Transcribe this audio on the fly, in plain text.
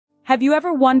Have you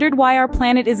ever wondered why our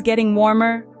planet is getting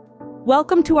warmer?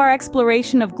 Welcome to our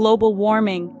exploration of global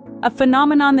warming, a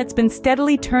phenomenon that's been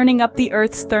steadily turning up the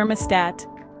Earth's thermostat.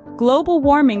 Global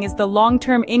warming is the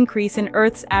long-term increase in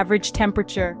Earth's average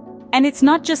temperature. And it's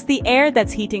not just the air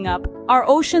that's heating up, our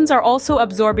oceans are also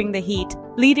absorbing the heat,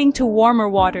 leading to warmer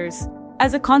waters.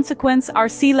 As a consequence, our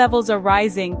sea levels are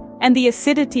rising, and the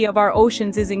acidity of our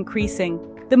oceans is increasing.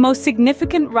 The most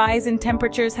significant rise in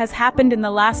temperatures has happened in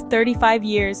the last 35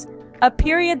 years, a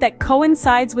period that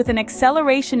coincides with an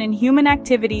acceleration in human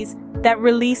activities that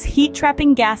release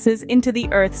heat-trapping gases into the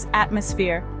Earth's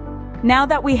atmosphere. Now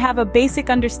that we have a basic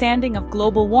understanding of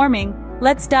global warming,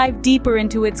 let's dive deeper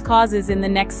into its causes in the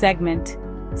next segment.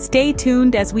 Stay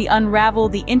tuned as we unravel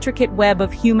the intricate web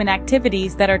of human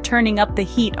activities that are turning up the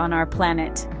heat on our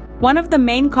planet. One of the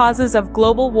main causes of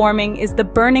global warming is the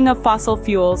burning of fossil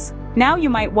fuels. Now you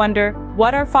might wonder,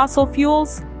 what are fossil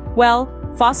fuels? Well,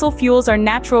 fossil fuels are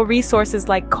natural resources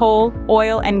like coal,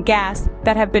 oil, and gas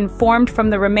that have been formed from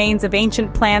the remains of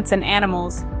ancient plants and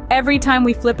animals. Every time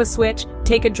we flip a switch,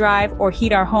 take a drive, or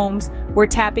heat our homes, we're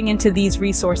tapping into these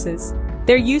resources.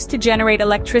 They're used to generate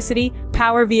electricity,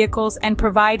 power vehicles, and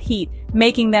provide heat,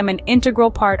 making them an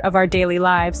integral part of our daily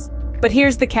lives. But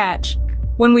here's the catch.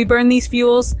 When we burn these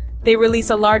fuels, they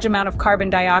release a large amount of carbon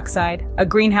dioxide, a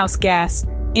greenhouse gas,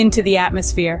 into the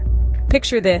atmosphere.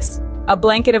 Picture this, a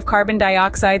blanket of carbon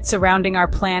dioxide surrounding our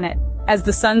planet. As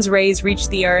the sun's rays reach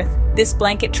the Earth, this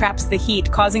blanket traps the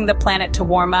heat, causing the planet to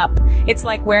warm up. It's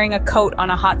like wearing a coat on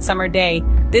a hot summer day.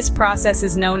 This process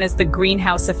is known as the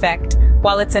greenhouse effect.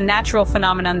 While it's a natural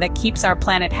phenomenon that keeps our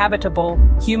planet habitable,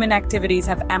 human activities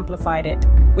have amplified it.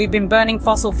 We've been burning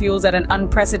fossil fuels at an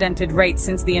unprecedented rate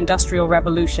since the Industrial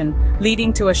Revolution,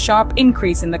 leading to a sharp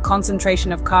increase in the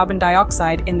concentration of carbon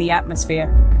dioxide in the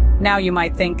atmosphere. Now you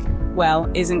might think,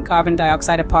 well, isn't carbon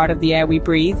dioxide a part of the air we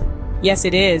breathe? Yes,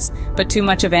 it is, but too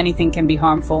much of anything can be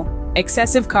harmful.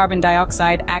 Excessive carbon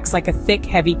dioxide acts like a thick,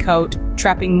 heavy coat,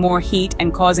 trapping more heat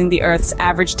and causing the Earth's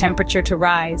average temperature to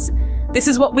rise. This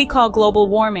is what we call global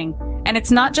warming, and it's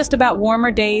not just about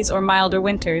warmer days or milder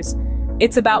winters.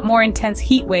 It's about more intense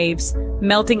heat waves,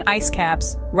 melting ice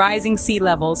caps, rising sea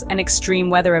levels, and extreme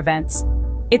weather events.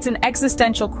 It's an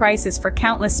existential crisis for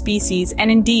countless species and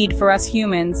indeed for us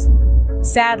humans.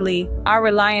 Sadly, our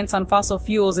reliance on fossil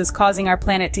fuels is causing our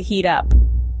planet to heat up.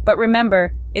 But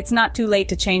remember, it's not too late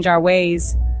to change our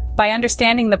ways. By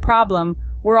understanding the problem,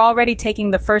 we're already taking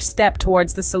the first step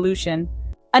towards the solution.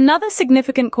 Another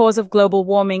significant cause of global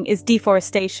warming is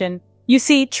deforestation. You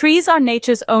see, trees are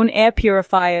nature's own air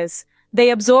purifiers.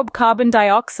 They absorb carbon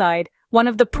dioxide, one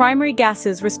of the primary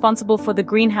gases responsible for the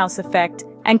greenhouse effect,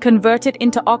 and convert it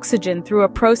into oxygen through a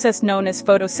process known as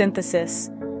photosynthesis.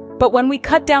 But when we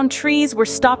cut down trees, we're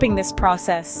stopping this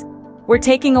process. We're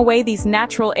taking away these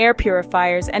natural air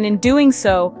purifiers, and in doing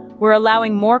so, we're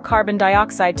allowing more carbon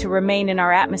dioxide to remain in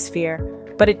our atmosphere.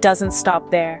 But it doesn't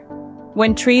stop there.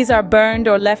 When trees are burned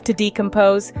or left to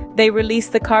decompose, they release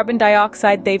the carbon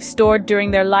dioxide they've stored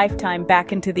during their lifetime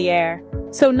back into the air.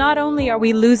 So not only are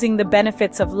we losing the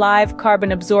benefits of live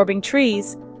carbon-absorbing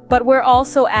trees, but we're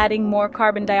also adding more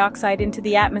carbon dioxide into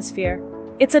the atmosphere.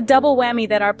 It's a double whammy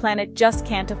that our planet just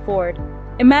can't afford.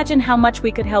 Imagine how much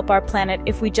we could help our planet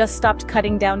if we just stopped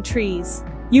cutting down trees.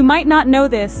 You might not know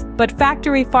this, but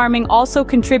factory farming also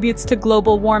contributes to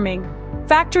global warming.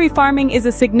 Factory farming is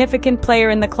a significant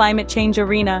player in the climate change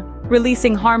arena,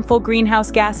 releasing harmful greenhouse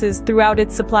gases throughout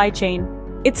its supply chain.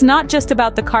 It's not just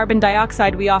about the carbon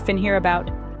dioxide we often hear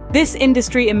about. This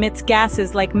industry emits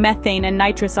gases like methane and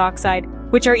nitrous oxide,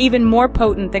 which are even more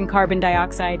potent than carbon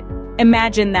dioxide.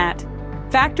 Imagine that.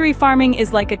 Factory farming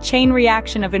is like a chain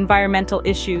reaction of environmental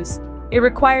issues. It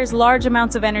requires large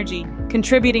amounts of energy,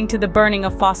 contributing to the burning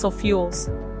of fossil fuels.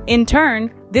 In turn,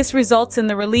 this results in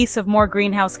the release of more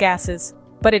greenhouse gases.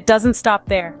 But it doesn't stop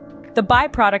there. The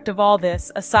byproduct of all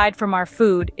this, aside from our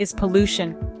food, is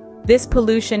pollution. This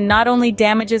pollution not only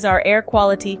damages our air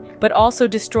quality, but also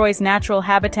destroys natural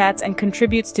habitats and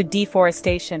contributes to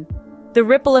deforestation. The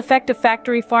ripple effect of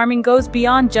factory farming goes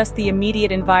beyond just the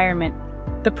immediate environment.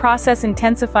 The process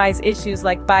intensifies issues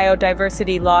like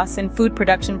biodiversity loss and food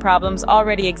production problems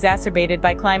already exacerbated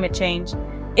by climate change.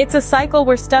 It's a cycle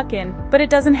we're stuck in, but it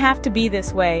doesn't have to be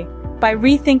this way. By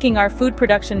rethinking our food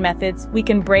production methods, we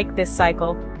can break this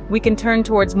cycle. We can turn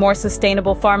towards more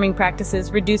sustainable farming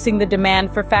practices, reducing the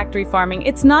demand for factory farming.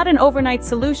 It's not an overnight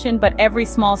solution, but every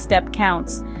small step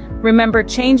counts. Remember,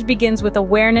 change begins with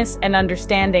awareness and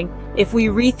understanding. If we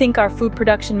rethink our food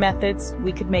production methods,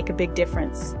 we could make a big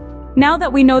difference. Now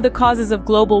that we know the causes of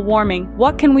global warming,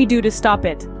 what can we do to stop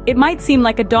it? It might seem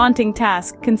like a daunting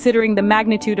task, considering the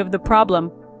magnitude of the problem.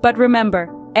 But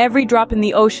remember, Every drop in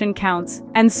the ocean counts,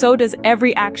 and so does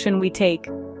every action we take.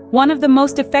 One of the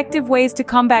most effective ways to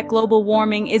combat global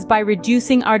warming is by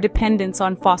reducing our dependence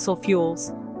on fossil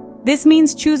fuels. This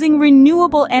means choosing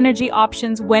renewable energy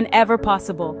options whenever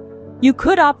possible. You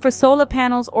could opt for solar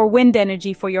panels or wind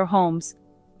energy for your homes.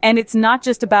 And it's not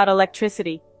just about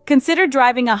electricity. Consider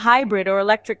driving a hybrid or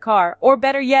electric car, or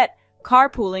better yet,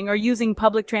 carpooling or using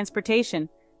public transportation.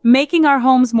 Making our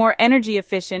homes more energy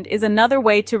efficient is another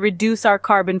way to reduce our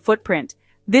carbon footprint.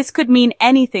 This could mean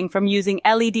anything from using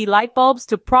LED light bulbs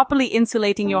to properly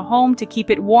insulating your home to keep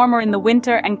it warmer in the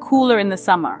winter and cooler in the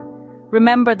summer.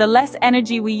 Remember, the less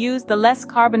energy we use, the less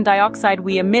carbon dioxide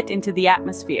we emit into the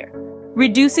atmosphere.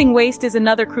 Reducing waste is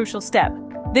another crucial step.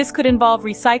 This could involve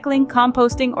recycling,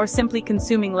 composting, or simply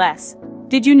consuming less.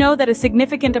 Did you know that a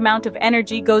significant amount of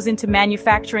energy goes into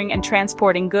manufacturing and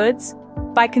transporting goods?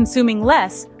 By consuming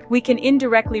less, we can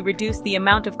indirectly reduce the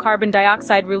amount of carbon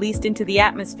dioxide released into the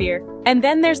atmosphere. And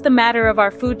then there's the matter of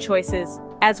our food choices.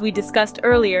 As we discussed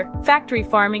earlier, factory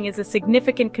farming is a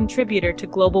significant contributor to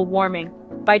global warming.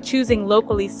 By choosing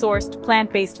locally sourced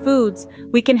plant-based foods,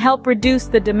 we can help reduce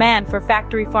the demand for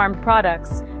factory-farmed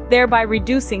products, thereby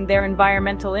reducing their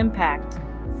environmental impact.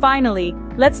 Finally,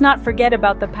 let's not forget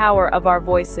about the power of our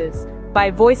voices. By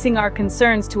voicing our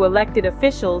concerns to elected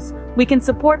officials, we can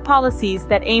support policies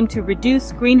that aim to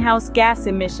reduce greenhouse gas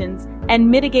emissions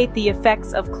and mitigate the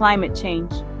effects of climate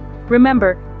change.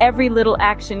 Remember, every little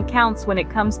action counts when it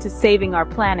comes to saving our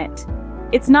planet.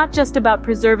 It's not just about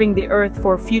preserving the Earth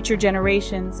for future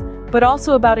generations, but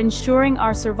also about ensuring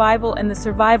our survival and the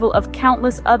survival of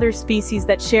countless other species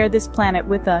that share this planet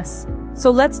with us.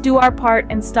 So let's do our part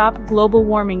and stop global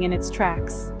warming in its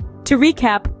tracks. To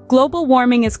recap, global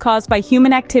warming is caused by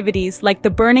human activities like the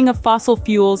burning of fossil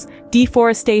fuels,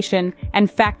 deforestation,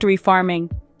 and factory farming.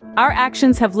 Our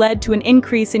actions have led to an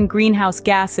increase in greenhouse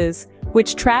gases,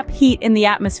 which trap heat in the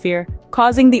atmosphere,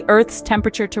 causing the Earth's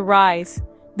temperature to rise.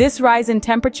 This rise in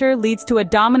temperature leads to a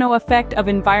domino effect of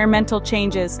environmental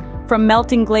changes, from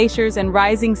melting glaciers and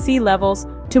rising sea levels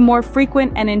to more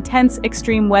frequent and intense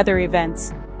extreme weather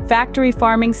events. Factory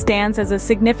farming stands as a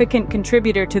significant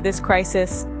contributor to this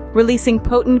crisis, releasing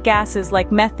potent gases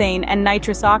like methane and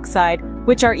nitrous oxide,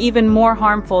 which are even more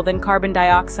harmful than carbon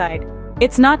dioxide.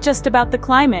 It's not just about the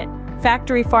climate.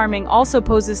 Factory farming also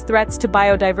poses threats to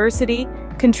biodiversity,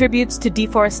 contributes to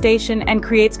deforestation, and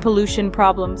creates pollution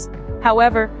problems.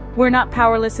 However, we're not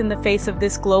powerless in the face of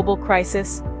this global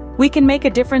crisis. We can make a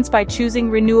difference by choosing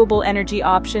renewable energy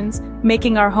options,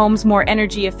 making our homes more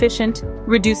energy efficient,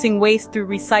 reducing waste through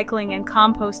recycling and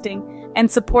composting, and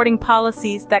supporting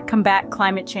policies that combat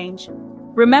climate change.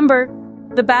 Remember,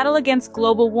 the battle against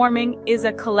global warming is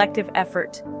a collective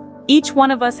effort. Each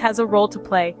one of us has a role to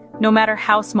play, no matter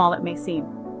how small it may seem.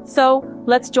 So,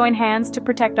 let's join hands to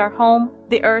protect our home,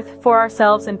 the Earth, for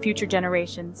ourselves and future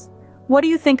generations. What do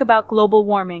you think about global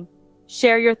warming?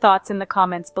 Share your thoughts in the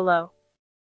comments below.